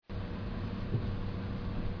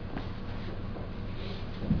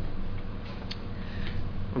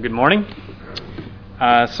Well, good morning.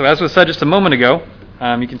 So as was said just a moment ago,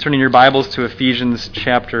 you can turn in your Bibles to Ephesians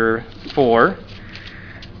chapter 4.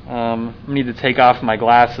 I need to take off my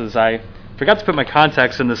glasses. I forgot to put my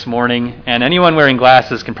contacts in this morning, and anyone wearing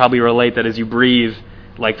glasses can probably relate that as you breathe,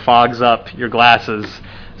 like fogs up your glasses.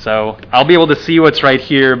 So I'll be able to see what's right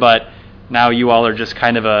here, but now you all are just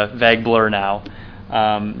kind of a vague blur now.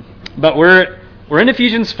 But we're in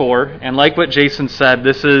Ephesians 4, and like what Jason said,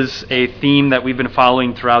 this is a theme that we've been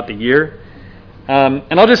following throughout the year.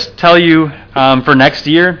 And I'll just tell you for next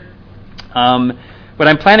year, what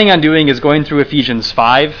I'm planning on doing is going through Ephesians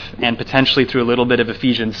 5 and potentially through a little bit of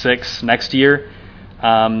Ephesians 6 next year,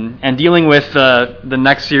 and dealing with the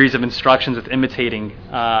next series of instructions with imitating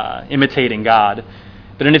God.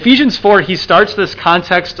 But in Ephesians 4, he starts this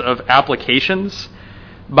context of applications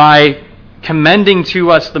by commending to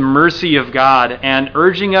us the mercy of God and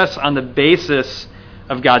urging us on the basis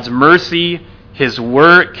of God's mercy, His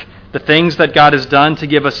work, the things that God has done to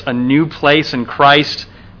give us a new place in Christ,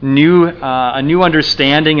 a new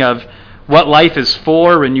understanding of what life is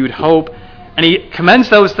for, renewed hope. And he commends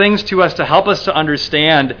those things to us to help us to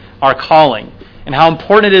understand our calling and how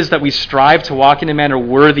important it is that we strive to walk in a manner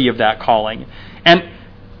worthy of that calling. And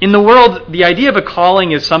in the world, the idea of a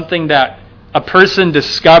calling is something that a person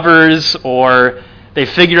discovers or they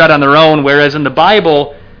figure out on their own, whereas in the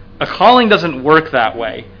Bible, a calling doesn't work that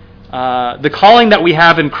way. The calling that we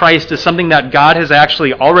have in Christ is something that God has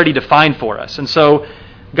actually already defined for us. And so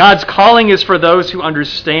God's calling is for those who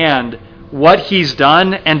understand what He's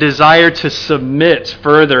done and desire to submit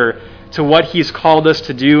further to what He's called us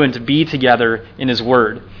to do and to be together in His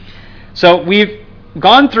Word. So we've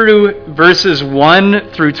gone through verses 1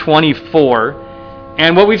 through 24,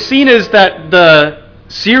 and what we've seen is that the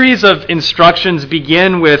series of instructions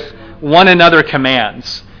begin with one another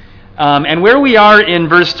commands. And where we are in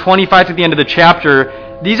verse 25 to the end of the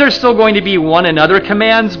chapter, these are still going to be one another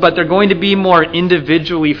commands, but they're going to be more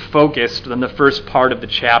individually focused than the first part of the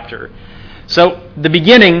chapter. So the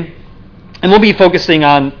beginning, and we'll be focusing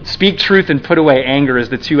on speak truth and put away anger as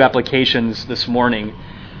the two applications this morning.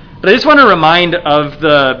 But I just want to remind of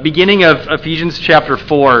the beginning of Ephesians chapter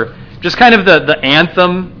 4, just kind of the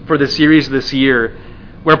anthem for the series this year,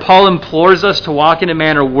 where Paul implores us to walk in a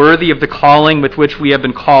manner worthy of the calling with which we have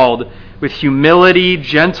been called, with humility,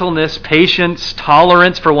 gentleness, patience,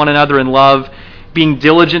 tolerance for one another in love, being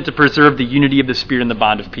diligent to preserve the unity of the Spirit in the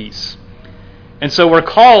bond of peace. And so we're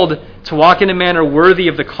called to walk in a manner worthy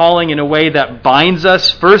of the calling in a way that binds us,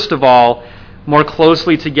 first of all, more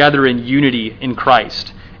closely together in unity in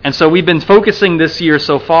Christ. And so we've been focusing this year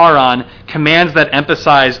so far on commands that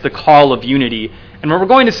emphasize the call of unity. And what we're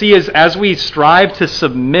going to see is as we strive to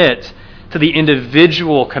submit to the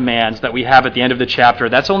individual commands that we have at the end of the chapter,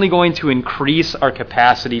 that's only going to increase our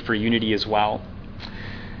capacity for unity as well.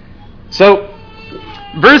 So,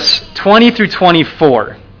 verse 20 through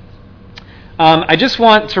 24. I just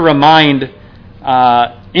want to remind,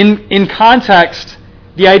 in context,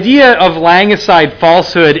 the idea of laying aside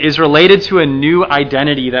falsehood is related to a new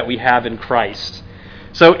identity that we have in Christ.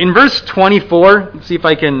 So in verse 24, let's see if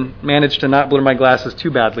I can manage to not blur my glasses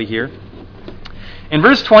too badly here. In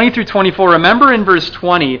verse 20 through 24, remember in verse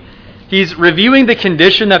 20, he's reviewing the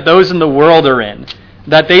condition that those in the world are in,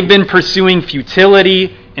 that they've been pursuing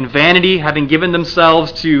futility and vanity, having given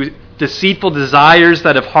themselves to deceitful desires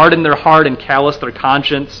that have hardened their heart and calloused their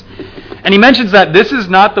conscience. And he mentions that this is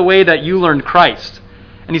not the way that you learned Christ.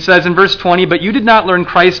 And he says in verse 20, "But you did not learn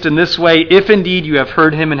Christ in this way, if indeed you have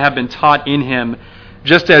heard Him and have been taught in Him,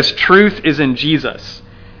 just as truth is in Jesus,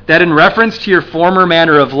 that in reference to your former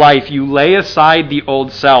manner of life you lay aside the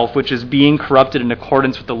old self, which is being corrupted in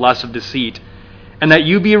accordance with the lust of deceit, and that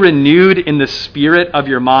you be renewed in the spirit of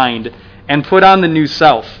your mind, and put on the new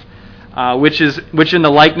self, which in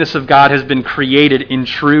the likeness of God has been created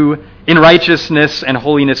in righteousness and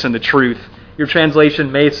holiness in the truth." Your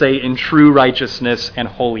translation may say in true righteousness and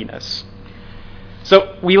holiness. So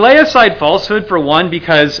we lay aside falsehood, for one,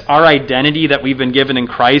 because our identity that we've been given in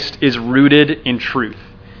Christ is rooted in truth.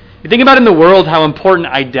 You think about in the world how important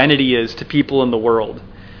identity is to people in the world.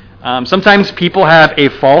 Sometimes people have a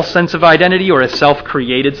false sense of identity or a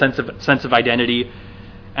self-created sense of identity,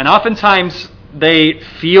 and oftentimes they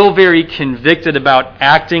feel very convicted about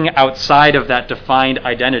acting outside of that defined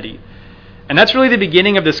identity. And that's really the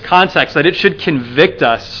beginning of this context, that it should convict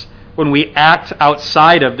us when we act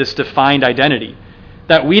outside of this defined identity.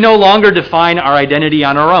 That we no longer define our identity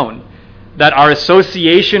on our own. That our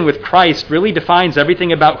association with Christ really defines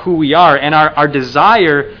everything about who we are. And our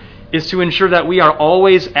desire is to ensure that we are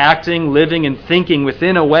always acting, living, and thinking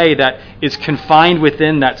within a way that is confined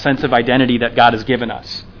within that sense of identity that God has given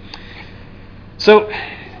us. So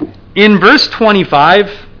In verse 25,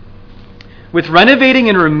 with renovating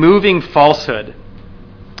and removing falsehood,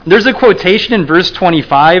 there's a quotation in verse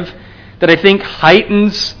 25 that I think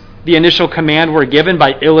heightens the initial command we're given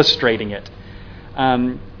by illustrating it.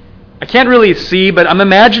 I can't really see, but I'm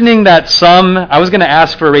imagining that I was going to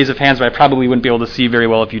ask for a raise of hands, but I probably wouldn't be able to see very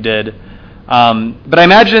well if you did. But I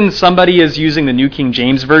imagine somebody is using the New King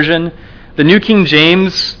James Version. The New King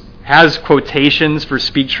James has quotations for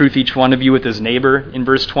speak truth each one of you with his neighbor in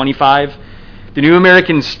verse 25. The New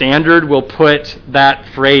American Standard will put that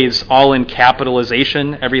phrase all in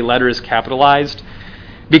capitalization. Every letter is capitalized,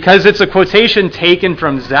 because it's a quotation taken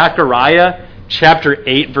from Zechariah chapter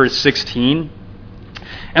 8, verse 16.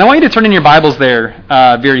 And I want you to turn in your Bibles there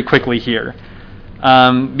very quickly here,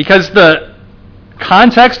 because the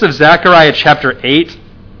context of Zechariah chapter 8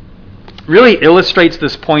 really illustrates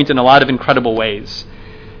this point in a lot of incredible ways.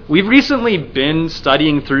 We've recently been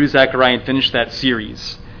studying through Zechariah and finished that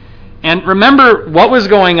series. And remember what was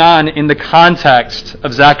going on in the context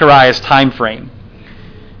of Zechariah's time frame.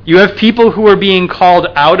 You have people who are being called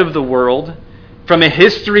out of the world from a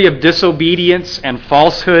history of disobedience and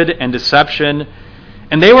falsehood and deception,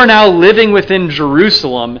 and they were now living within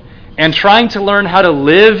Jerusalem and trying to learn how to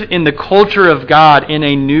live in the culture of God in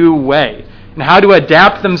a new way, and how to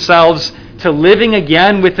adapt themselves to living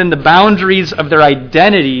again within the boundaries of their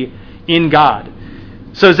identity in God.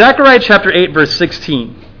 So Zechariah chapter 8, verse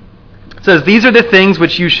 16 says, "These are the things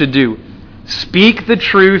which you should do. Speak the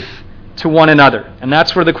truth to one another." And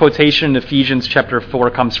that's where the quotation in Ephesians chapter 4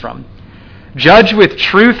 comes from. "Judge with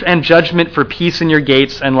truth and judgment for peace in your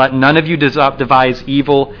gates, and let none of you devise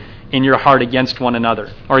evil in your heart against one another,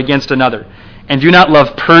 or against another. And do not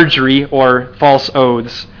love perjury or false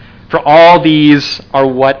oaths, for all these are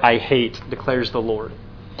what I hate, declares the Lord."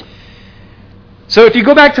 So if you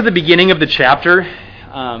go back to the beginning of the chapter,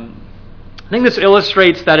 I think this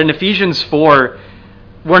illustrates that in Ephesians 4,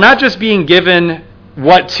 we're not just being given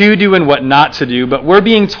what to do and what not to do, but we're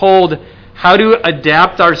being told how to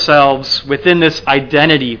adapt ourselves within this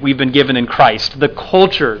identity we've been given in Christ, the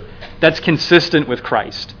culture that's consistent with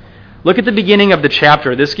Christ. Look at the beginning of the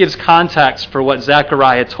chapter. This gives context for what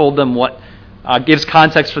Zechariah told them, gives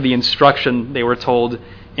context for the instruction they were told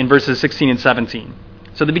in verses 16 and 17.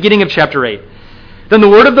 So the beginning of chapter 8. Then the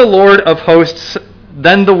word of the Lord of hosts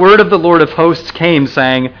came,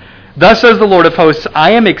 saying, "Thus says the Lord of hosts,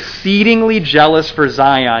 I am exceedingly jealous for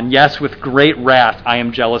Zion. Yes, with great wrath I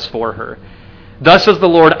am jealous for her. Thus says the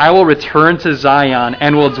Lord, I will return to Zion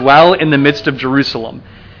and will dwell in the midst of Jerusalem.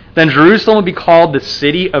 Then Jerusalem will be called the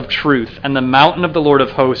city of truth, and the mountain of the Lord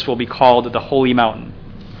of hosts will be called the holy mountain."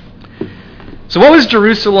 So what was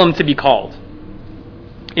Jerusalem to be called?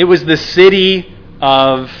 It was the city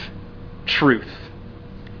of truth.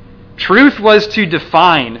 Truth was to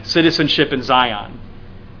define citizenship in Zion.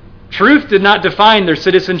 Truth did not define their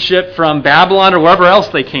citizenship from Babylon or wherever else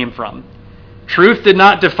they came from. Truth did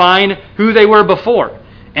not define who they were before.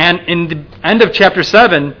 And in the end of chapter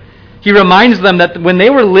 7, he reminds them that when they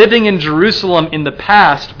were living in Jerusalem in the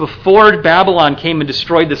past, before Babylon came and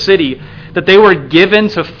destroyed the city, that they were given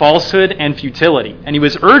to falsehood and futility. And he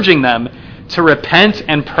was urging them to repent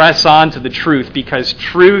and press on to the truth, because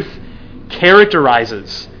truth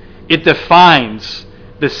characterizes, it defines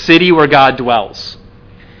the city where God dwells.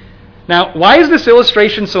 Now, why is this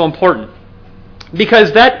illustration so important?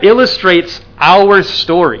 Because that illustrates our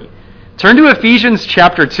story. Turn to Ephesians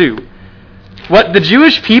chapter 2. What the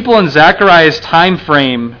Jewish people in Zechariah's time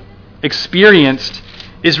frame experienced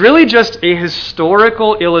is really just a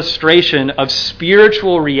historical illustration of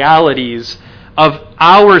spiritual realities of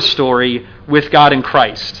our story with God in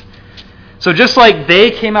Christ. So just like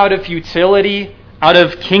they came out of futility, out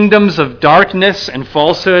of kingdoms of darkness and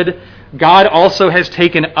falsehood, God also has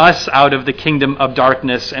taken us out of the kingdom of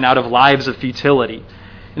darkness and out of lives of futility.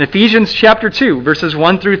 In Ephesians chapter 2, verses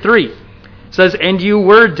 1 through 3, it says, "And you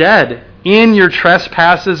were dead in your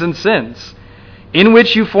trespasses and sins, in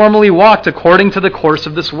which you formerly walked according to the course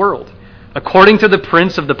of this world, according to the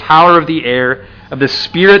prince of the power of the air, of the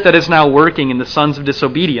spirit that is now working in the sons of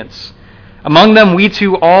disobedience. Among them we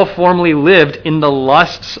too all formerly lived in the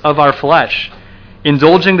lusts of our flesh,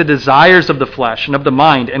 indulging the desires of the flesh and of the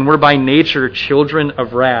mind, and were by nature children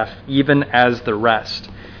of wrath, even as the rest."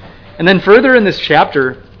 And then further in this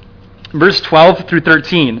chapter, verse 12 through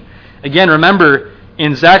 13, again, remember,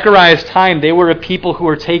 in Zechariah's time, they were a people who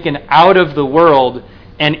were taken out of the world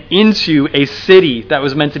and into a city that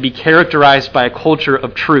was meant to be characterized by a culture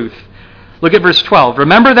of truth. Look at verse 12.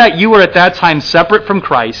 "Remember that you were at that time separate from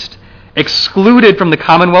Christ, excluded from the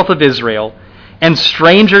commonwealth of Israel, and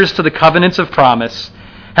strangers to the covenants of promise,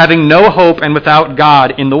 having no hope and without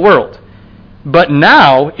God in the world. But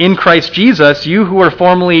now, in Christ Jesus, you who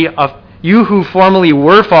formerly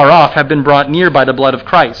were far off have been brought near by the blood of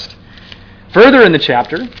Christ. Further in the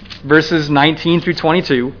chapter, verses 19 through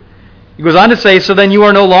 22, he goes on to say, so then you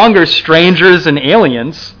are no longer strangers and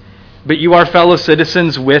aliens, but you are fellow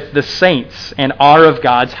citizens with the saints and are of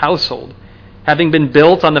God's household, having been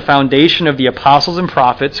built on the foundation of the apostles and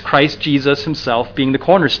prophets, Christ Jesus himself being the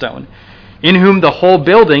cornerstone, in whom the whole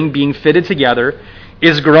building, being fitted together,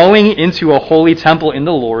 is growing into a holy temple in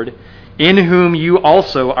the Lord, in whom you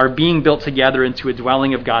also are being built together into a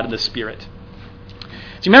dwelling of God in the Spirit. So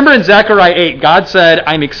you remember in Zechariah 8, God said,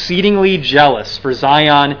 I'm exceedingly jealous for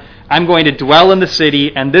Zion. I'm going to dwell in the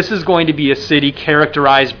city, and this is going to be a city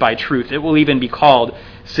characterized by truth. It will even be called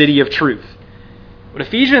City of Truth. What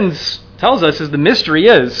Ephesians tells us is the mystery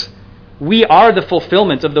is we are the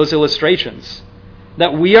fulfillment of those illustrations.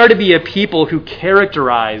 That we are to be a people who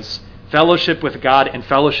characterize fellowship with God and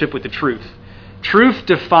fellowship with the truth. Truth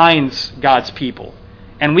defines God's people.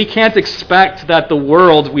 And we can't expect that the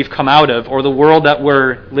world we've come out of or the world that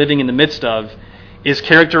we're living in the midst of is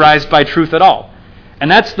characterized by truth at all. And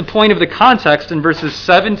that's the point of the context in verses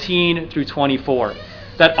 17 through 24.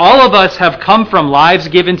 That all of us have come from lives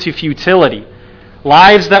given to futility.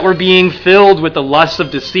 Lives that were being filled with the lusts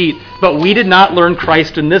of deceit. But we did not learn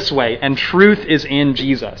Christ in this way. And truth is in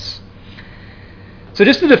Jesus. So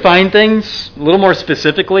just to define things a little more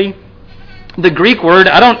specifically, the Greek word,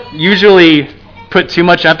 I don't usually put too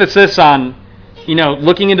much emphasis on,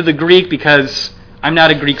 looking into the Greek because I'm not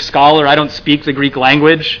a Greek scholar. I don't speak the Greek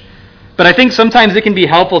language. But I think sometimes it can be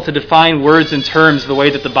helpful to define words and terms the way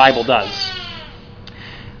that the Bible does.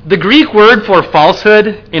 The Greek word for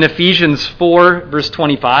falsehood in Ephesians 4, verse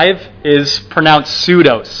 25, is pronounced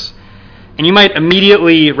pseudos. And you might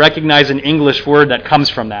immediately recognize an English word that comes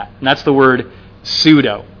from that, and that's the word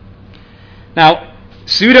pseudo. Now,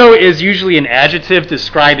 pseudo is usually an adjective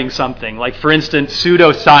describing something, like, for instance,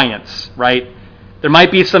 pseudoscience, right? There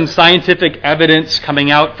might be some scientific evidence coming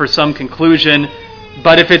out for some conclusion,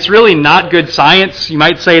 but if it's really not good science, you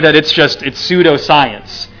might say that it's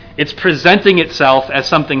pseudoscience. It's presenting itself as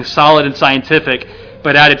something solid and scientific,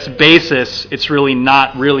 but at its basis, it's really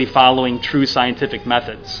not really following true scientific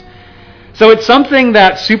methods. So it's something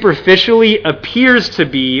that superficially appears to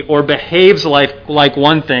be or behaves like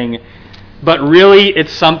one thing, but really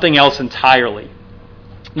it's something else entirely.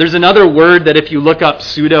 There's another word that if you look up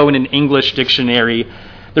pseudo in an English dictionary,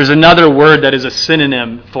 there's another word that is a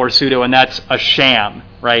synonym for pseudo, and that's a sham,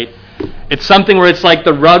 right? It's something where it's like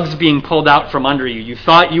the rug's being pulled out from under you. You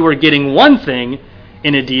thought you were getting one thing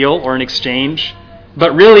in a deal or an exchange,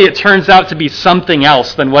 but really it turns out to be something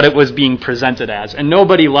else than what it was being presented as. And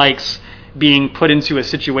nobody likes being put into a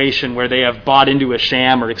situation where they have bought into a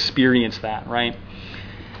sham or experienced that, right?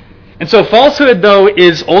 And so falsehood, though,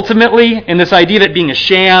 is ultimately in this idea of it being a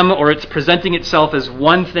sham or it's presenting itself as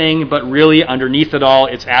one thing, but really underneath it all,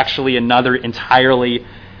 it's actually another entirely.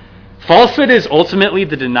 Falsehood is ultimately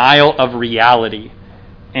the denial of reality,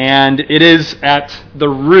 and it is at the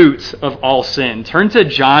root of all sin. Turn to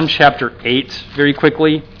John chapter 8 very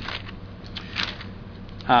quickly.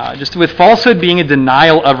 Just with falsehood being a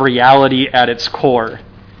denial of reality at its core.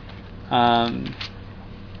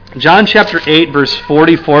 John chapter 8, verse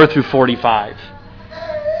 44 through 45.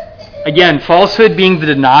 Again, falsehood being the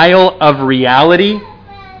denial of reality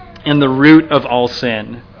and the root of all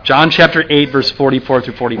sin. John chapter 8, verse 44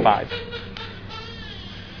 through 45.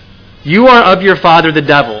 You are of your father the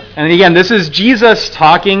devil. And again, this is Jesus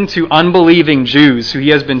talking to unbelieving Jews who he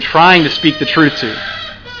has been trying to speak the truth to.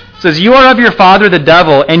 It says, you are of your father the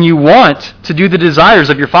devil, and you want to do the desires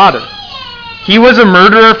of your father. He was a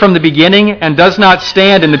murderer from the beginning and does not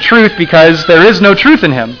stand in the truth because there is no truth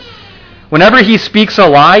in him. Whenever he speaks a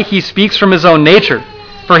lie, he speaks from his own nature,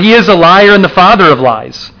 for he is a liar and the father of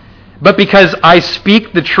lies. But because I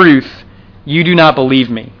speak the truth, you do not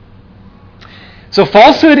believe me. So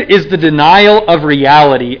falsehood is the denial of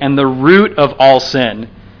reality and the root of all sin.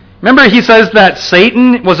 Remember, he says that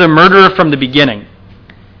Satan was a murderer from the beginning.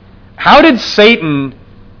 How did Satan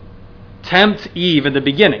tempt Eve in the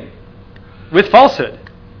beginning? With falsehood.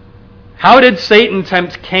 How did Satan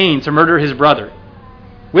tempt Cain to murder his brother?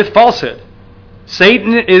 With falsehood.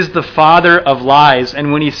 Satan is the father of lies,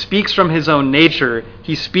 and when he speaks from his own nature,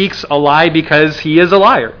 he speaks a lie because he is a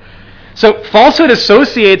liar. So falsehood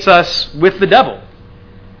associates us with the devil.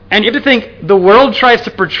 And you have to think, the world tries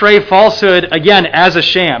to portray falsehood, again, as a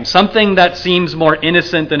sham, something that seems more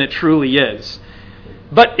innocent than it truly is.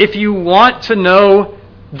 But if you want to know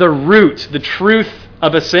the root, the truth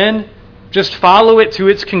of a sin, just follow it to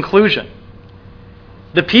its conclusion.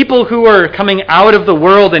 The people who were coming out of the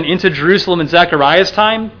world and into Jerusalem in Zechariah's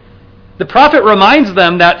time, The prophet reminds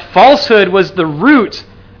them that falsehood was the root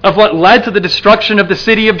of what led to the destruction of the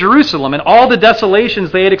city of Jerusalem and all the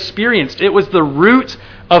desolations they had experienced. It was the root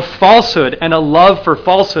of falsehood and a love for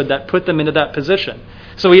falsehood that put them into that position.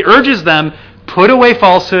 So he urges them, put away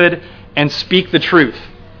falsehood and speak the truth.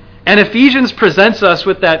 And Ephesians presents us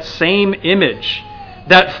with that same image,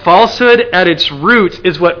 that falsehood at its root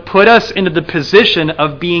is what put us into the position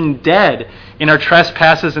of being dead in our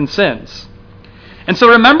trespasses and sins. And so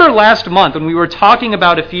remember last month when we were talking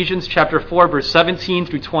about Ephesians chapter 4, verse 17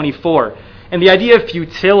 through 24, and the idea of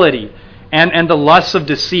futility and the lusts of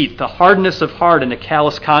deceit, the hardness of heart and a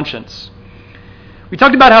callous conscience. We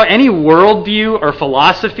talked about how any worldview or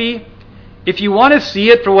philosophy, if you want to see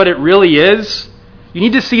it for what it really is, you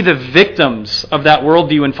need to see the victims of that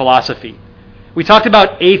worldview and philosophy. We talked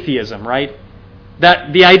about atheism, right?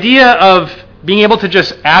 That the idea of being able to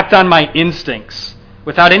just act on my instincts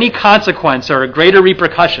without any consequence or a greater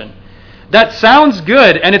repercussion. That sounds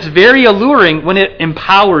good, and it's very alluring when it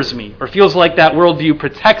empowers me or feels like that worldview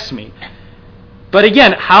protects me. But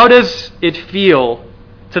again, how does it feel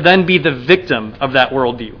to then be the victim of that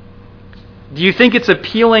worldview? Do you think it's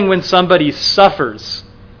appealing when somebody suffers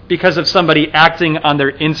because of somebody acting on their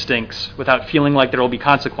instincts without feeling like there will be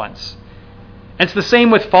consequence? And it's the same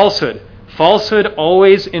with falsehood. Falsehood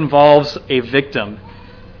always involves a victim.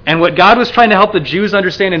 And what God was trying to help the Jews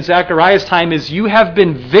understand in Zechariah's time is you have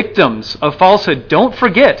been victims of falsehood. Don't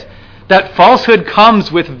forget that falsehood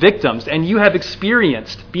comes with victims, and you have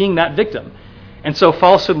experienced being that victim. And so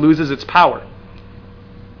falsehood loses its power.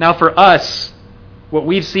 Now for us, what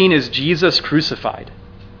we've seen is Jesus crucified.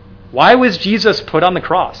 Why was Jesus put on the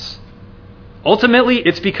cross? Ultimately,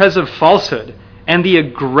 it's because of falsehood and the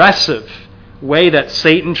aggressive way that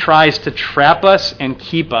Satan tries to trap us and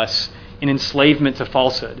keep us in enslavement to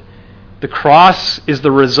falsehood. The cross is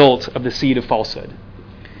the result of the seed of falsehood.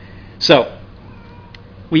 So,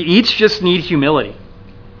 we each just need humility.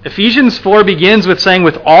 Ephesians 4 begins with saying,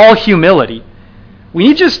 with all humility. We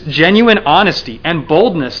need just genuine honesty and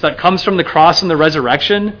boldness that comes from the cross and the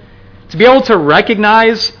resurrection to be able to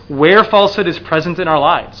recognize where falsehood is present in our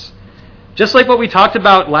lives. Just like what we talked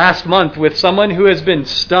about last month with someone who has been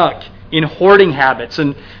stuck in hoarding habits,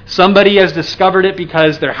 and somebody has discovered it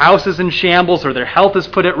because their house is in shambles or their health is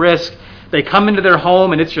put at risk. They come into their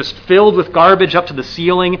home and it's just filled with garbage up to the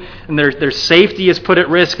ceiling, and their safety is put at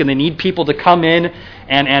risk, and they need people to come in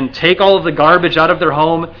and take all of the garbage out of their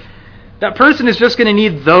home. That person is just going to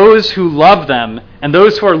need those who love them and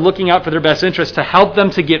those who are looking out for their best interest to help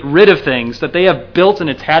them to get rid of things that they have built an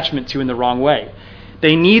attachment to in the wrong way.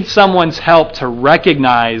 They need someone's help to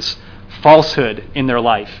recognize falsehood in their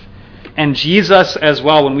life. And Jesus as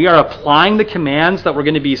well, when we are applying the commands that we're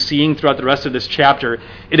going to be seeing throughout the rest of this chapter,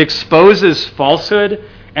 it exposes falsehood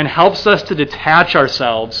and helps us to detach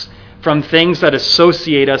ourselves from things that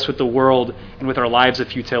associate us with the world and with our lives of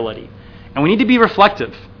futility. And we need to be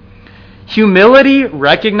reflective. Humility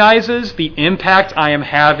recognizes the impact I am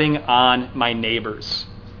having on my neighbors.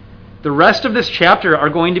 The rest of this chapter are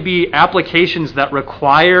going to be applications that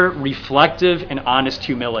require reflective and honest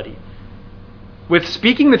humility. With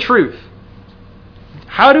speaking the truth,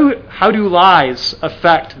 how do lies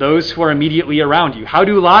affect those who are immediately around you? How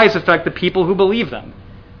do lies affect the people who believe them?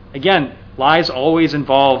 Again, lies always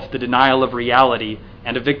involve the denial of reality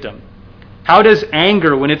and a victim. How does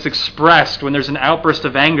anger, when it's expressed, when there's an outburst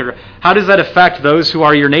of anger, how does that affect those who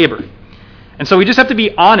are your neighbor? And so we just have to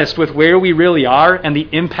be honest with where we really are and the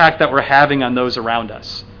impact that we're having on those around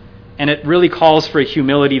us. And it really calls for a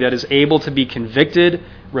humility that is able to be convicted,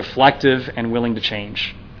 reflective, and willing to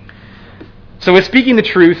change. So with speaking the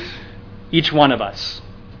truth, each one of us.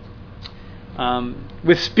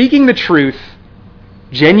 With speaking the truth,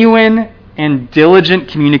 genuine and diligent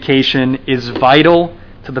communication is vital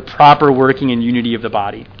to the proper working and unity of the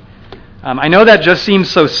body. I know that just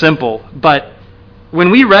seems so simple, but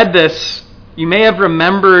when we read this, you may have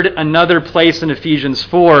remembered another place in Ephesians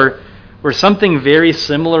 4 where something very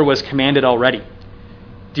similar was commanded already.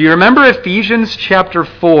 Do you remember Ephesians chapter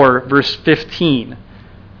 4, verse 15,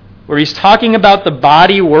 where he's talking about the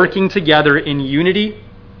body working together in unity,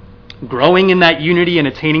 growing in that unity and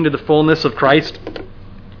attaining to the fullness of Christ?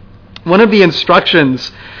 One of the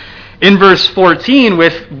instructions in verse 14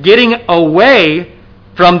 with getting away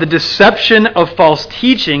from the deception of false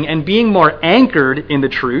teaching and being more anchored in the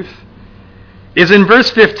truth is in verse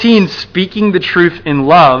 15, speaking the truth in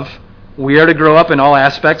love, we are to grow up in all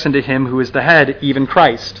aspects into him who is the head, even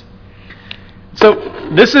Christ. So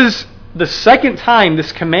this is the second time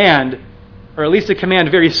this command, or at least a command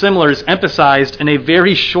very similar, is emphasized in a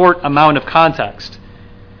very short amount of context.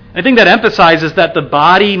 I think that emphasizes that the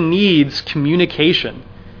body needs communication.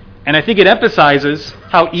 And I think it emphasizes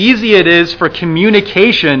how easy it is for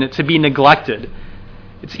communication to be neglected.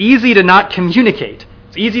 It's easy to not communicate.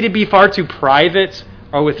 It's easy to be far too private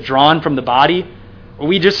or withdrawn from the body, or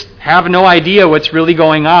we just have no idea what's really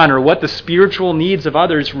going on or what the spiritual needs of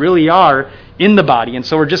others really are in the body, and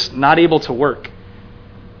so we're just not able to work.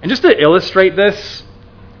 And just to illustrate this,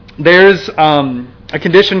 there's a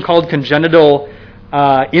condition called congenital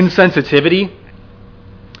insensitivity.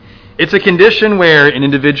 It's a condition where an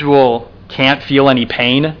individual can't feel any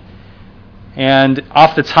pain. And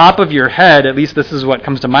off the top of your head, at least this is what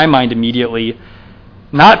comes to my mind immediately,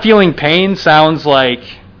 not feeling pain sounds like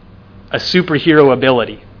a superhero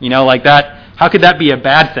ability. Like that, how could that be a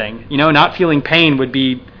bad thing? Not feeling pain would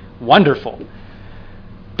be wonderful.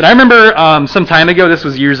 But I remember some time ago, this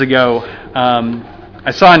was years ago,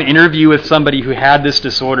 I saw an interview with somebody who had this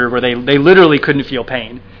disorder where they literally couldn't feel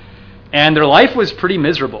pain. And their life was pretty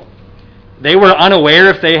miserable. They were unaware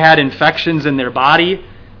if they had infections in their body.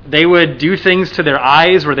 They would do things to their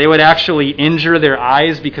eyes where they would actually injure their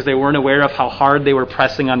eyes because they weren't aware of how hard they were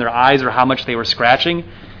pressing on their eyes or how much they were scratching.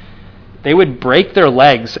 They would break their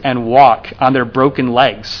legs and walk on their broken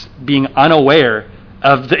legs, being unaware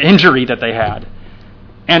of the injury that they had.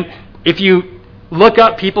 And if you look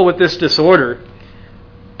up people with this disorder,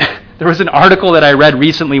 there was an article that I read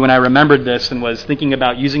recently when I remembered this and was thinking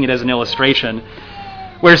about using it as an illustration,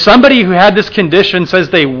 where somebody who had this condition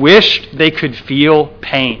says they wished they could feel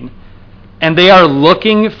pain. And they are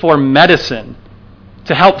looking for medicine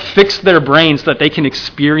to help fix their brain so that they can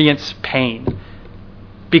experience pain.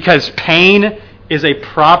 Because pain is a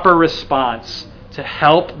proper response to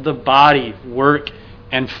help the body work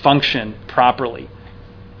and function properly.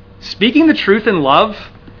 Speaking the truth in love,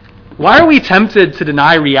 why are we tempted to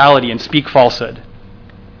deny reality and speak falsehood?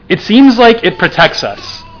 It seems like it protects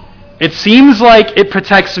us. It seems like it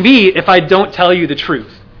protects me if I don't tell you the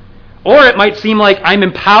truth. Or it might seem like I'm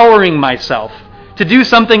empowering myself to do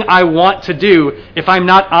something I want to do if I'm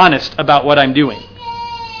not honest about what I'm doing.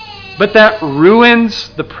 But that ruins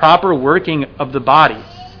the proper working of the body.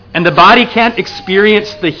 And the body can't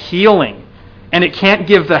experience the healing, and it can't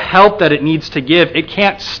give the help that it needs to give. It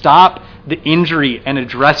can't stop the injury and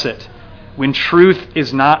address it when truth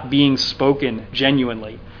is not being spoken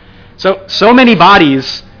genuinely. So many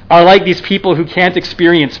bodies are like these people who can't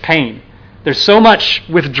experience pain. There's so much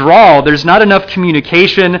withdrawal, there's not enough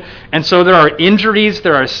communication, and so there are injuries,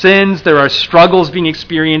 there are sins, there are struggles being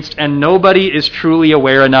experienced, and nobody is truly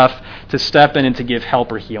aware enough to step in and to give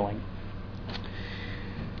help or healing.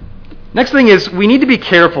 Next thing is, we need to be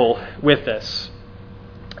careful with this.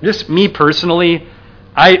 Just me personally,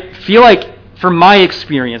 I feel like, from my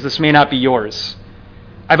experience, this may not be yours,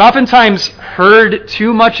 I've oftentimes heard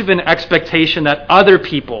too much of an expectation that other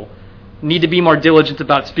people need to be more diligent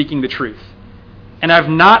about speaking the truth. And I've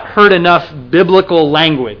not heard enough biblical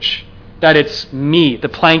language that it's me. The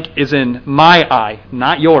plank is in my eye,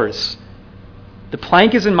 not yours. The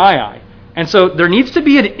plank is in my eye. And so there needs to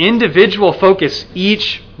be an individual focus.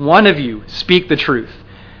 Each one of you speak the truth.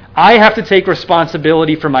 I have to take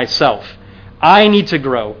responsibility for myself. I need to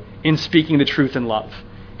grow in speaking the truth in love.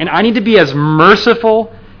 And I need to be as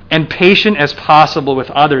merciful and patient as possible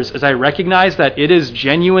with others as I recognize that it is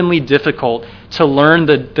genuinely difficult to learn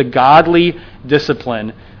the godly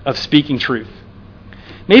discipline of speaking truth.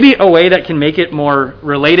 Maybe a way that can make it more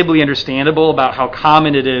relatably understandable about how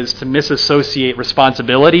common it is to misassociate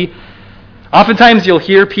responsibility. Oftentimes you'll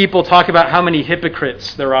hear people talk about how many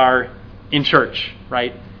hypocrites there are in church,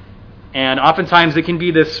 right? And oftentimes it can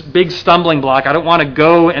be this big stumbling block. I don't want to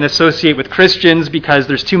go and associate with Christians because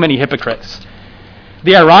there's too many hypocrites.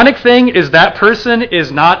 The ironic thing is that person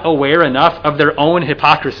is not aware enough of their own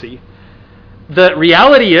hypocrisy. The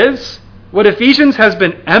reality is, what Ephesians has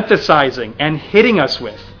been emphasizing and hitting us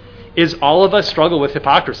with is all of us struggle with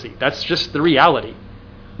hypocrisy. That's just the reality.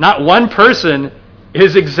 Not one person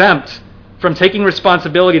is exempt from taking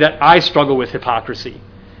responsibility that I struggle with hypocrisy.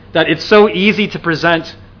 That it's so easy to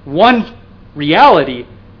present one reality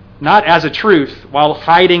not as a truth while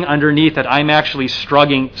hiding underneath that I'm actually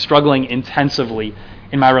struggling intensively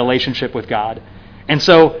in my relationship with God. And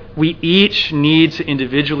so we each need to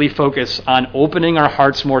individually focus on opening our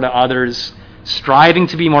hearts more to others, striving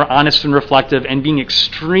to be more honest and reflective, and being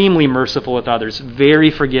extremely merciful with others,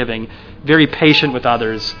 very forgiving, very patient with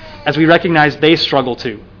others, as we recognize they struggle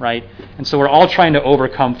too, right? And so we're all trying to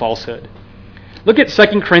overcome falsehood. Look at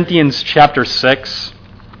 2 Corinthians chapter 6.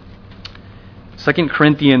 2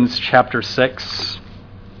 Corinthians chapter 6,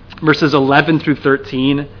 verses 11 through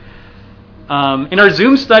 13. In our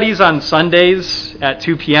Zoom studies on Sundays at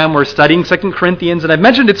 2 p.m., we're studying 2 Corinthians, and I've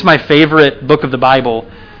mentioned it's my favorite book of the Bible.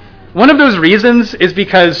 One of those reasons is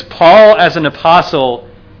because Paul, as an apostle,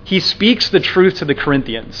 he speaks the truth to the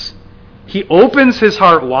Corinthians. He opens his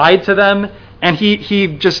heart wide to them, and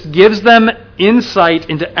he just gives them insight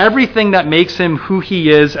into everything that makes him who he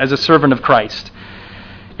is as a servant of Christ.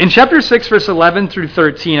 In chapter 6, verse 11 through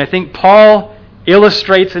 13, I think Paul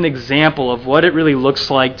illustrates an example of what it really looks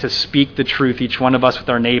like to speak the truth, each one of us with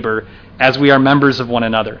our neighbor, as we are members of one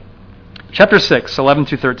another. Chapter 6, 11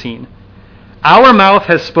 through 13. Our mouth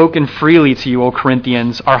has spoken freely to you, O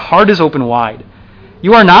Corinthians. Our heart is open wide.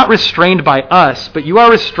 You are not restrained by us, but you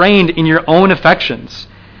are restrained in your own affections.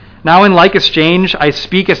 Now in like exchange, I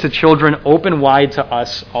speak as to children, open wide to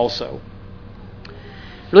us also.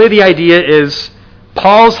 Really the idea is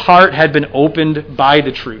Paul's heart had been opened by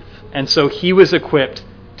the truth, and so he was equipped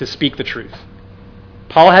to speak the truth.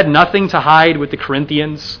 Paul had nothing to hide with the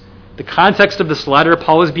Corinthians. The context of this letter,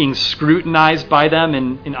 Paul was being scrutinized by them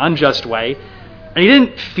in an unjust way. And he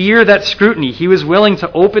didn't fear that scrutiny. He was willing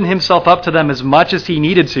to open himself up to them as much as he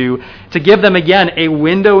needed to give them, again, a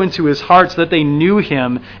window into his heart so that they knew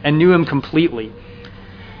him and knew him completely.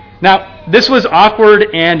 Now, this was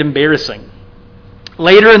awkward and embarrassing.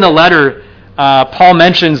 Later in the letter, Paul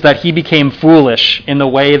mentions that he became foolish in the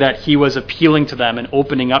way that he was appealing to them and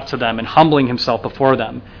opening up to them and humbling himself before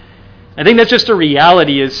them. I think that's just a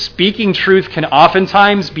reality, is speaking truth can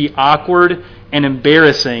oftentimes be awkward and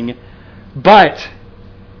embarrassing, but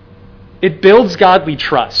it builds godly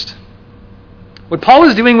trust. What Paul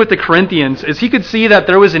was doing with the Corinthians is he could see that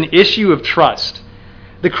there was an issue of trust.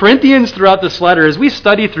 The Corinthians throughout this letter, as we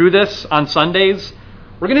study through this on Sundays,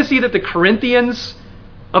 we're going to see that the Corinthians,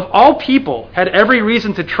 of all people, had every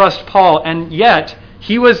reason to trust Paul, and yet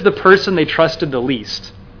he was the person they trusted the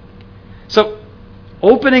least. So,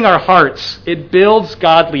 opening our hearts, it builds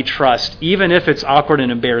godly trust, even if it's awkward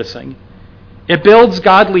and embarrassing. It builds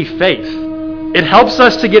godly faith. It helps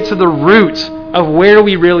us to get to the root of where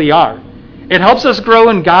we really are. It helps us grow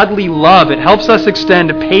in godly love. It helps us extend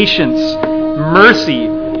patience, mercy,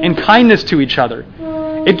 and kindness to each other.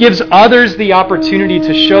 It gives others the opportunity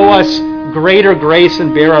to show us greater grace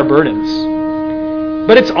and bear our burdens.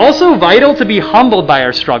 But it's also vital to be humbled by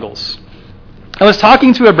our struggles. I was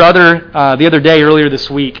talking to a brother the other day, earlier this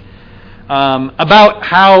week, about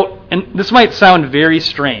how, and this might sound very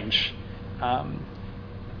strange,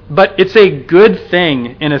 but it's a good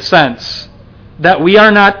thing, in a sense, that we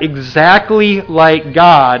are not exactly like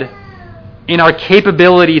God in our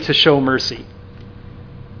capability to show mercy.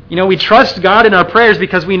 You know, we trust God in our prayers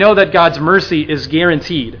because we know that God's mercy is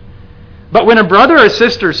guaranteed. But when a brother or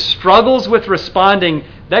sister struggles with responding,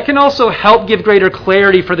 that can also help give greater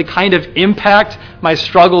clarity for the kind of impact my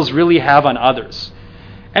struggles really have on others.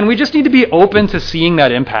 And we just need to be open to seeing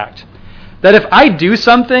that impact. That if I do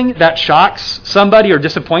something that shocks somebody or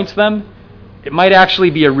disappoints them, it might actually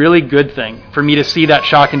be a really good thing for me to see that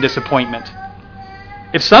shock and disappointment.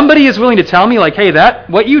 If somebody is willing to tell me, like, hey, that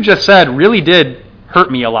what you just said really did hurt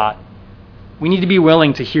me a lot, we need to be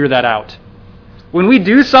willing to hear that out. When we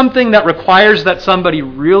do something that requires that somebody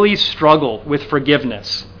really struggle with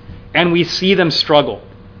forgiveness, and we see them struggle,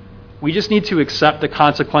 we just need to accept the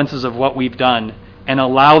consequences of what we've done and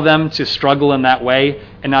allow them to struggle in that way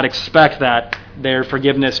and not expect that their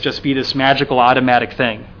forgiveness just be this magical automatic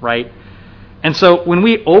thing, right? And so when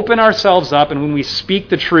we open ourselves up and when we speak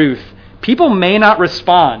the truth, people may not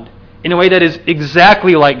respond in a way that is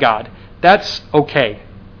exactly like God. That's okay.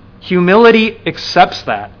 Humility accepts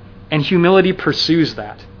that, and humility pursues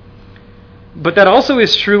that. But that also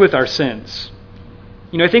is true with our sins.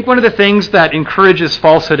 You know, I think one of the things that encourages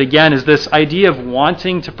falsehood, again, is this idea of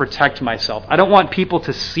wanting to protect myself. I don't want people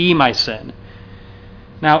to see my sin.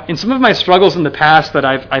 Now, in some of my struggles in the past that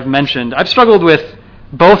I've mentioned, I've struggled with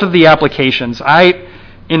both of the applications. I,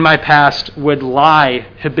 in my past, would lie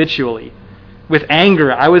habitually. With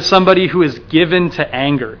anger, I was somebody who is given to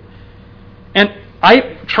anger. And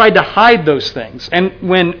I tried to hide those things. And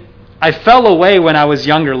when I fell away when I was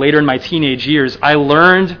younger, later in my teenage years, I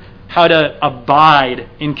learned how to abide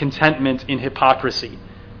in contentment in hypocrisy.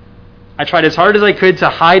 I tried as hard as I could to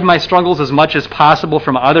hide my struggles as much as possible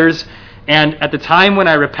from others, and at the time when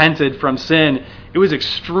I repented from sin, it was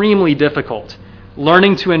extremely difficult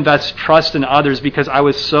learning to invest trust in others because I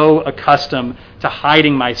was so accustomed to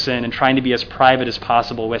hiding my sin and trying to be as private as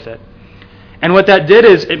possible with it. And what that did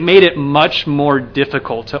is it made it much more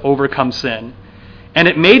difficult to overcome sin. And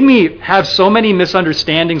it made me have so many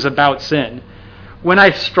misunderstandings about sin. When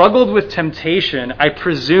I struggled with temptation, I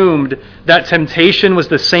presumed that temptation was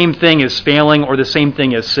the same thing as failing or the same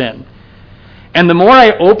thing as sin. And the more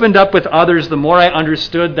I opened up with others, the more I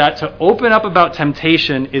understood that to open up about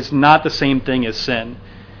temptation is not the same thing as sin.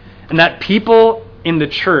 And that people in the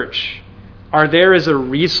church are there as a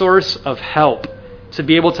resource of help to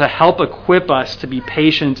be able to help equip us to be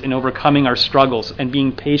patient in overcoming our struggles and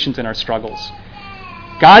being patient in our struggles.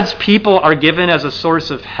 God's people are given as a source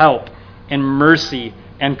of help and mercy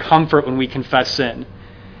and comfort when we confess sin.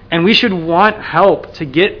 And we should want help to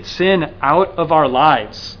get sin out of our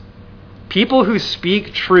lives. People who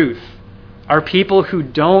speak truth are people who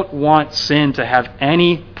don't want sin to have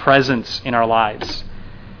any presence in our lives.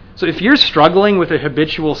 So if you're struggling with a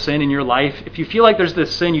habitual sin in your life, if you feel like there's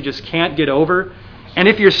this sin you just can't get over, and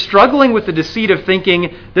if you're struggling with the deceit of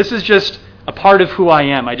thinking, this is just a part of who I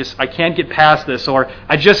am, I can't get past this, or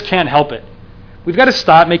I just can't help it, we've got to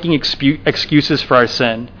stop making excuses for our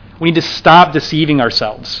sin. We need to stop deceiving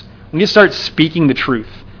ourselves. We need to start speaking the truth.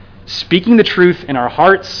 Speaking the truth in our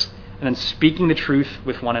hearts, and then speaking the truth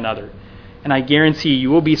with one another. And I guarantee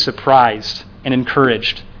you will be surprised and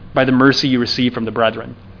encouraged by the mercy you receive from the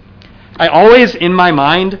brethren. I always, in my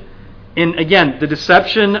mind, in, again, the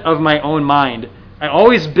deception of my own mind, I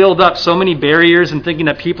always build up so many barriers and thinking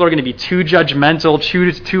that people are going to be too judgmental,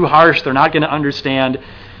 too harsh, they're not going to understand.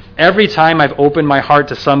 Every time I've opened my heart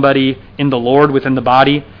to somebody in the Lord within the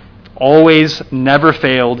body, always never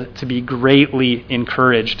failed to be greatly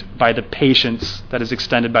encouraged by the patience that is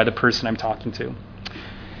extended by the person I'm talking to.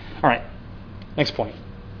 All right, next point.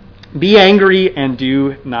 Be angry and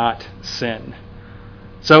do not sin.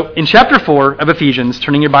 So in chapter 4 of Ephesians,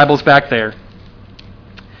 turning your Bibles back there,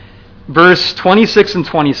 verse 26 and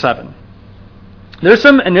 27, there's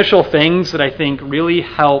some initial things that I think really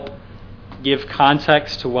help give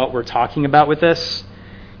context to what we're talking about with this.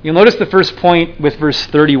 You'll notice the first point with verse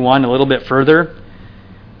 31 a little bit further.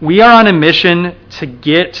 We are on a mission to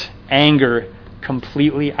get anger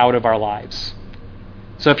completely out of our lives.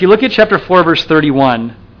 So if you look at chapter 4, verse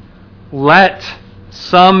 31, let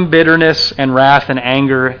some bitterness and wrath and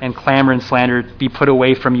anger and clamor and slander be put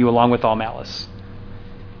away from you along with all malice.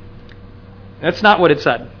 That's not what it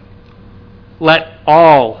said. Let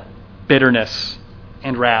all bitterness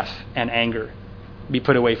and wrath and anger be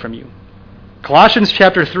put away from you. Colossians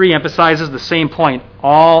chapter 3 emphasizes the same point.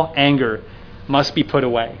 All anger must be put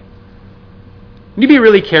away. You need to be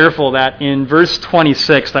really careful that in verse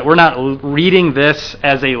 26 that we're not reading this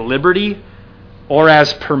as a liberty or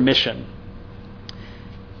as permission.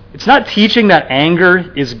 It's not teaching that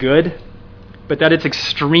anger is good, but that it's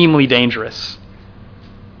extremely dangerous.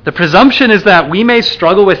 The presumption is that we may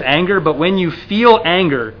struggle with anger, but when you feel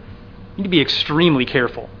anger, you need to be extremely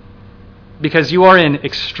careful because you are in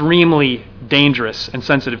extremely dangerous and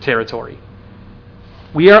sensitive territory.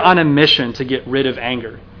 We are on a mission to get rid of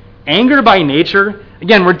anger. Anger by nature,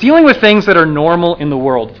 again, we're dealing with things that are normal in the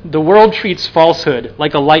world. The world treats falsehood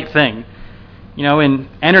like a light thing. You know, in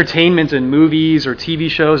entertainment and movies or TV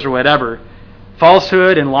shows or whatever,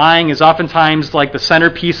 falsehood and lying is oftentimes like the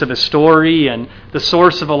centerpiece of a story and the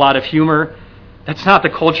source of a lot of humor. That's not the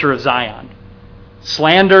culture of Zion.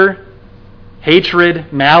 Slander,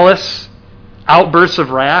 hatred, malice, outbursts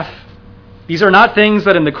of wrath, these are not things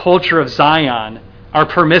that in the culture of Zion are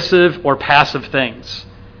permissive or passive things.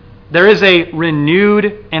 There is a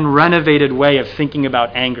renewed and renovated way of thinking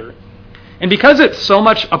about anger. And because it's so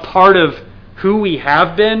much a part of who we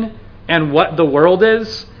have been and what the world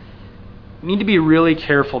is, we need to be really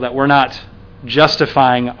careful that we're not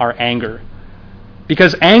justifying our anger.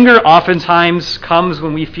 Because anger oftentimes comes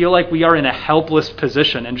when we feel like we are in a helpless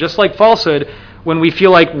position. And just like falsehood, when we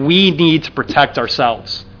feel like we need to protect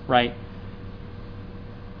ourselves, right?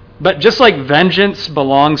 But just like vengeance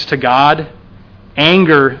belongs to God,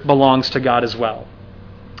 anger belongs to God as well.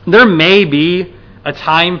 There may be a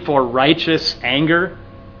time for righteous anger,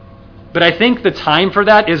 but I think the time for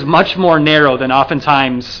that is much more narrow than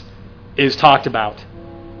oftentimes is talked about.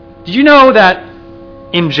 Did you know that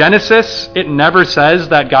in Genesis, it never says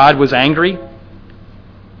that God was angry?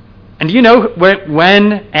 And do you know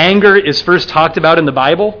when anger is first talked about in the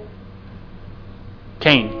Bible?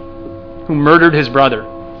 Cain, who murdered his brother.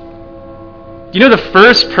 Do you know the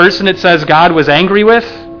first person it says God was angry with?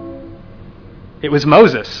 It was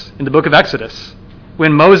Moses in the book of Exodus.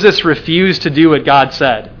 When Moses refused to do what God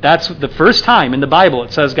said. That's the first time in the Bible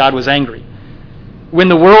it says God was angry. When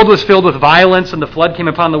the world was filled with violence and the flood came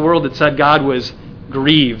upon the world, it said God was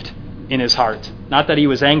grieved in his heart. Not that he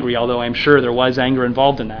was angry, although I'm sure there was anger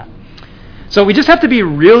involved in that. So we just have to be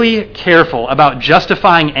really careful about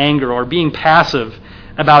justifying anger or being passive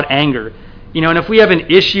about anger. You know, and if we have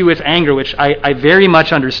an issue with anger, which I very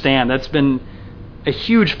much understand, that's been a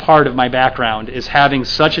huge part of my background, is having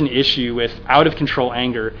such an issue with out-of-control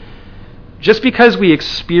anger. Just because we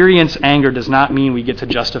experience anger does not mean we get to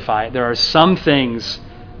justify it. There are some things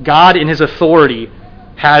God in his authority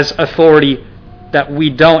has authority that we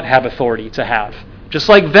don't have authority to have. Just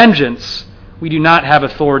like vengeance, we do not have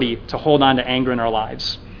authority to hold on to anger in our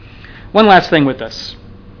lives. One last thing with this.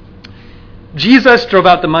 Jesus drove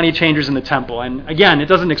out the money changers in the temple. And again, it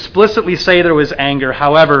doesn't explicitly say there was anger.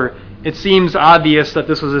 However, it seems obvious that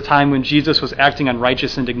this was a time when Jesus was acting on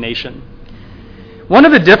righteous indignation. One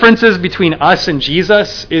of the differences between us and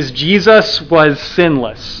Jesus is Jesus was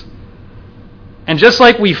sinless. And just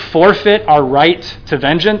like we forfeit our right to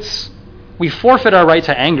vengeance, we forfeit our right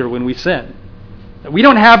to anger when we sin. We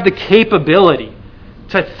don't have the capability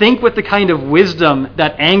to think with the kind of wisdom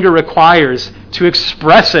that anger requires to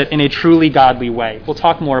express it in a truly godly way. We'll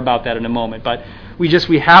talk more about that in a moment, but we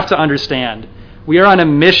have to understand we are on a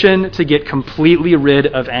mission to get completely rid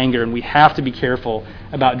of anger, and we have to be careful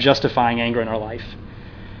about justifying anger in our life.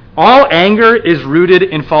 All anger is rooted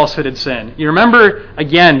in falsehood and sin. You remember,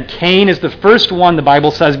 again, Cain is the first one the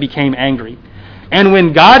Bible says became angry. And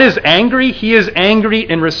when God is angry, he is angry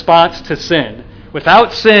in response to sin.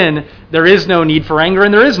 Without sin, there is no need for anger,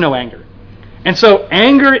 and there is no anger. And so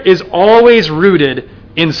anger is always rooted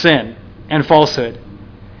in sin and falsehood.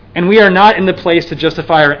 And we are not in the place to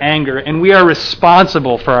justify our anger, and we are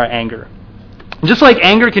responsible for our anger. Just like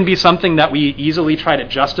anger can be something that we easily try to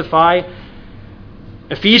justify,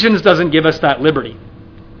 Ephesians doesn't give us that liberty.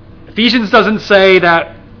 Ephesians doesn't say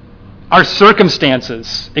that our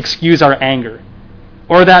circumstances excuse our anger,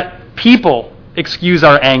 or that people excuse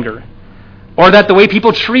our anger, or that the way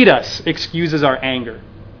people treat us excuses our anger.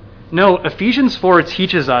 No, Ephesians 4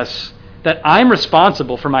 teaches us that I'm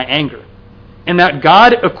responsible for my anger, and that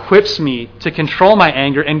God equips me to control my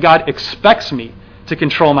anger, and God expects me to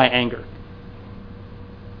control my anger.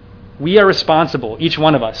 We are responsible, each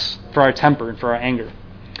one of us, for our temper and for our anger.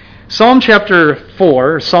 Psalm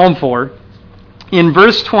 4, in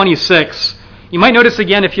verse 26, you might notice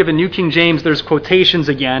again, if you have a New King James, there's quotations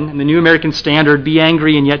again. In the New American Standard, be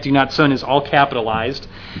angry and yet do not sin is all capitalized.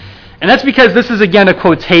 And that's because this is again a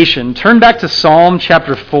quotation. Turn back to Psalm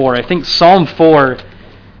chapter 4. I think Psalm 4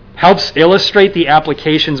 helps illustrate the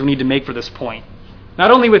applications we need to make for this point.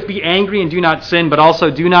 Not only with be angry and do not sin, but also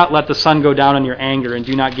do not let the sun go down on your anger and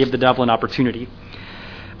do not give the devil an opportunity.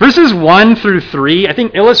 Verses 1 through 3, I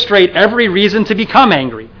think, illustrate every reason to become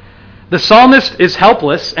angry. The psalmist is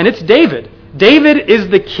helpless, and it's David. David is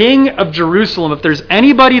the king of Jerusalem. If there's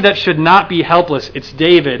anybody that should not be helpless, it's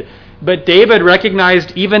David. But David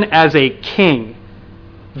recognized even as a king,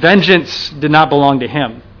 vengeance did not belong to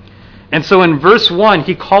him. And so in verse 1,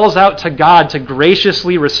 he calls out to God to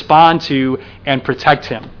graciously respond to and protect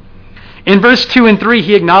him. In verse 2 and 3,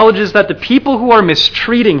 he acknowledges that the people who are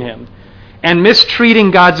mistreating him and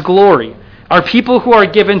mistreating God's glory are people who are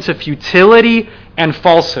given to futility and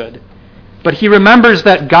falsehood. But he remembers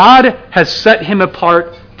that God has set him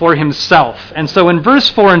apart for himself. And so in verse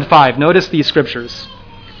 4 and 5, notice these scriptures.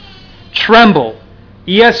 Tremble.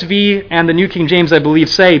 ESV and the New King James, I believe,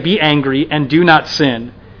 say, be angry and do not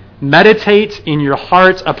sin. Meditate in your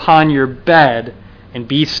heart upon your bed and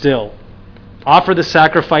be still. Offer the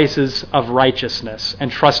sacrifices of righteousness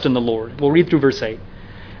and trust in the Lord. We'll read through verse 8.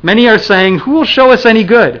 Many are saying, who will show us any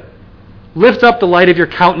good? Lift up the light of your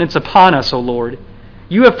countenance upon us, O Lord.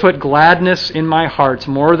 You have put gladness in my heart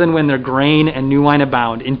more than when their grain and new wine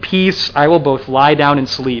abound. In peace I will both lie down and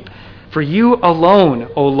sleep. For you alone,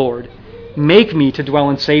 O Lord, make me to dwell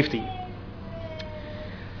in safety.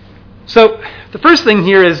 So the first thing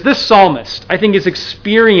here is this psalmist, I think, is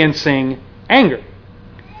experiencing anger.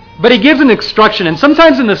 But he gives an instruction, and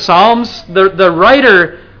sometimes in the Psalms, the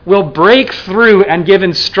writer will break through and give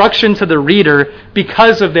instruction to the reader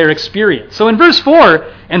because of their experience. So in verse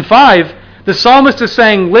 4 and 5, the psalmist is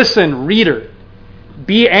saying, listen, reader,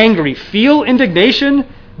 be angry, feel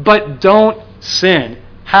indignation, but don't sin.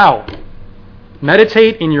 How?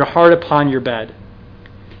 Meditate in your heart upon your bed.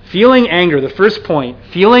 Feeling anger, the first point,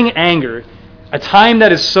 feeling anger, a time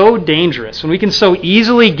that is so dangerous, when we can so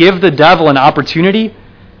easily give the devil an opportunity,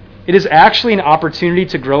 it is actually an opportunity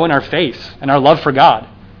to grow in our faith and our love for God.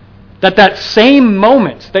 That same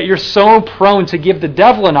moment that you're so prone to give the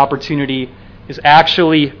devil an opportunity is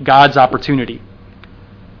actually God's opportunity.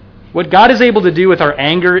 What God is able to do with our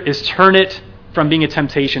anger is turn it from being a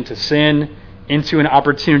temptation to sin into an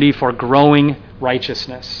opportunity for growing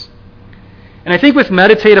righteousness. And I think with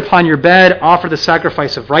meditate upon your bed, offer the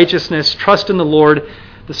sacrifice of righteousness, trust in the Lord,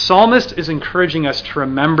 the psalmist is encouraging us to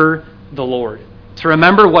remember the Lord, to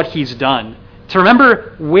remember what he's done, to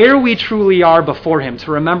remember where we truly are before him,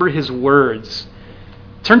 to remember his words.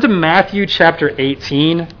 Turn to Matthew chapter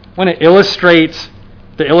 18. I want to illustrate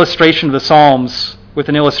the illustration of the Psalms with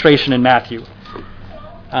an illustration in Matthew.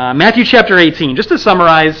 Matthew chapter 18. Just to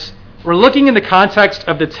summarize, We're looking in the context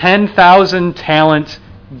of the 10,000 talent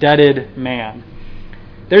debted man.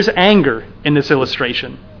 There's anger in this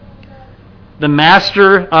illustration. The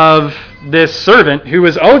master of this servant, who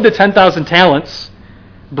was owed the 10,000 talents,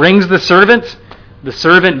 brings the servant. The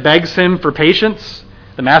servant begs him for patience.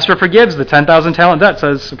 The master forgives the 10,000 talent debt,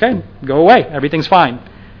 says, okay, go away, everything's fine.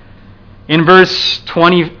 In verse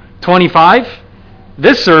 25,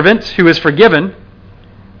 this servant who is forgiven,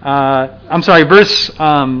 verse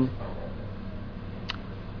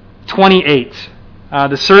 28.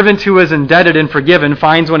 The servant who is indebted and forgiven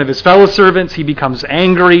finds one of his fellow servants. He becomes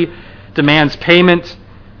angry, demands payment.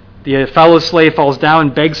 The fellow slave falls down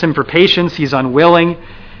and begs him for patience. He's unwilling.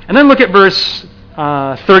 And then look at verse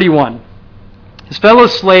 31. His fellow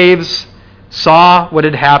slaves saw what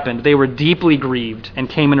had happened. They were deeply grieved and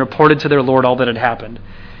came and reported to their Lord all that had happened.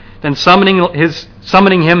 Then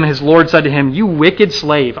summoning him, his Lord said to him, "You wicked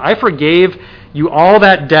slave, I forgave you all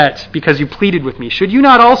that debt because you pleaded with me. Should you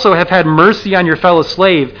not also have had mercy on your fellow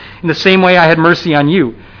slave in the same way I had mercy on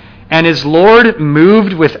you?" And his Lord,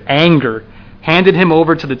 moved with anger, handed him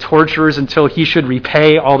over to the torturers until he should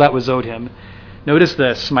repay all that was owed him. Notice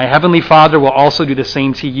this: my heavenly Father will also do the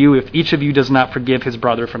same to you if each of you does not forgive his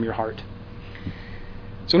brother from your heart.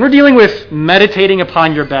 So when we're dealing with meditating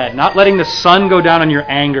upon your bed, not letting the sun go down on your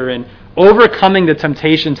anger and overcoming the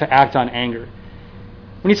temptation to act on anger,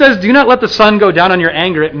 when he says, do not let the sun go down on your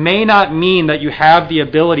anger, it may not mean that you have the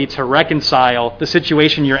ability to reconcile the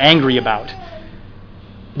situation you're angry about.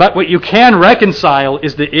 But what you can reconcile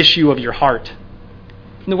is the issue of your heart.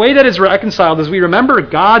 And the way that is reconciled is we remember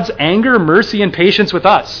God's anger, mercy, and patience with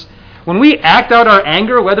us. When we act out our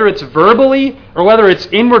anger, whether it's verbally or whether it's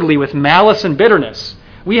inwardly with malice and bitterness,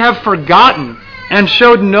 we have forgotten and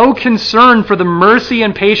showed no concern for the mercy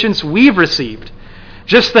and patience we've received.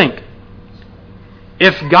 Just think,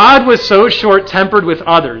 if God was so short-tempered with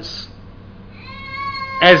others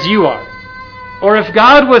as you are, or if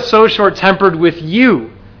God was so short-tempered with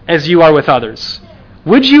you as you are with others,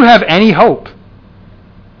 would you have any hope?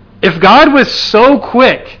 If God was so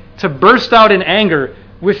quick to burst out in anger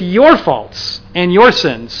with your faults and your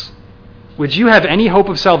sins, would you have any hope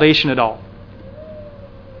of salvation at all?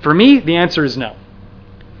 For me, the answer is no.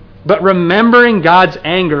 But remembering God's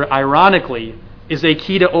anger, ironically, is a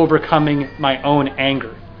key to overcoming my own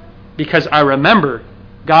anger. Because I remember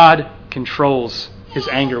God controls his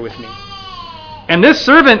anger with me. And this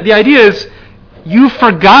servant, the idea is, you've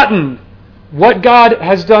forgotten what God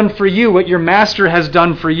has done for you, what your master has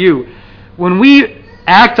done for you. When we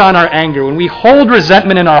act on our anger, when we hold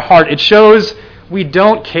resentment in our heart, it shows we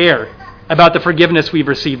don't care about the forgiveness we've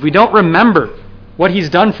received. We don't remember what he's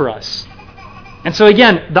done for us. And so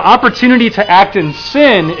again, the opportunity to act in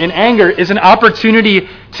sin, in anger, is an opportunity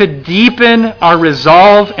to deepen our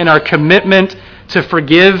resolve and our commitment to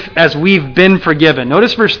forgive as we've been forgiven.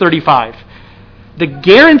 Notice verse 35. The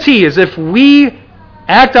guarantee is if we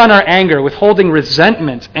act on our anger with holding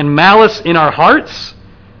resentment and malice in our hearts,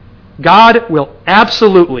 God will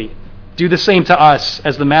absolutely do the same to us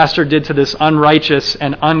as the master did to this unrighteous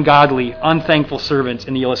and ungodly, unthankful servant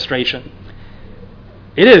in the illustration.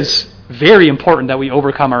 It is very important that we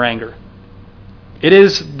overcome our anger. It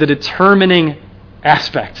is the determining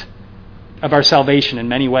aspect of our salvation in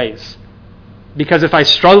many ways. Because if I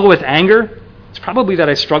struggle with anger, it's probably that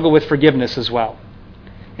I struggle with forgiveness as well.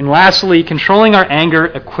 And lastly, controlling our anger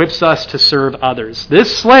equips us to serve others.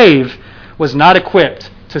 This slave was not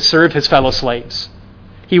equipped to serve his fellow slaves.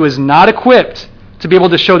 He was not equipped to be able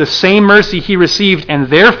to show the same mercy he received, and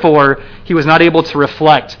therefore he was not able to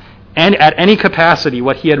reflect and at any capacity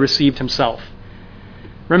what he had received himself.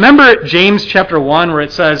 Remember James chapter 1 where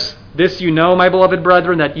it says, "This you know, my beloved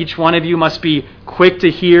brethren, that each one of you must be quick to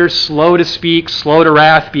hear, slow to speak, slow to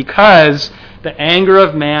wrath, because the anger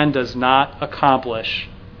of man does not accomplish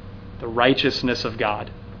the righteousness of God."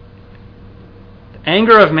 The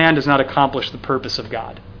anger of man does not accomplish the purpose of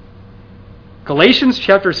God. Galatians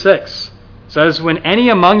chapter 6 says, "When any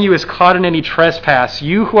among you is caught in any trespass,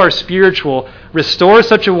 you who are spiritual, restore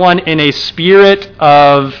such a one in a spirit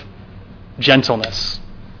of gentleness,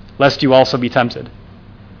 lest you also be tempted."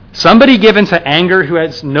 Somebody given to anger who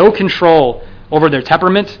has no control over their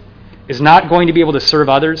temperament is not going to be able to serve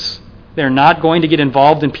others. They're not going to get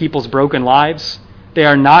involved in people's broken lives. They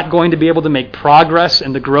are not going to be able to make progress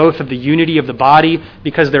in the growth of the unity of the body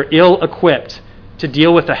because they're ill-equipped to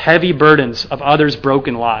deal with the heavy burdens of others'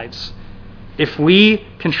 broken lives. If we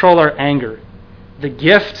control our anger, the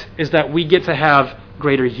gift is that we get to have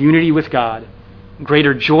greater unity with God,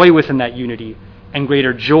 greater joy within that unity, and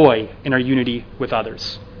greater joy in our unity with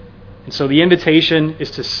others. And so the invitation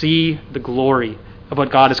is to see the glory of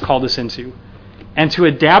what God has called us into. and to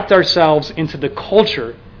adapt ourselves into the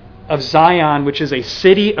culture of Zion, which is a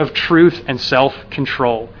city of truth and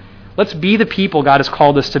self-control. Let's be the people God has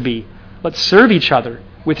called us to be. Let's serve each other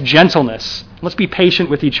with gentleness. Let's be patient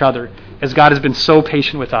with each other as God has been so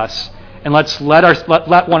patient with us. And let's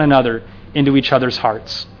let one another into each other's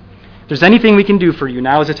hearts. If there's anything we can do for you,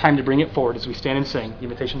 now is the time to bring it forward as we stand and sing the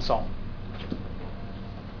invitation song.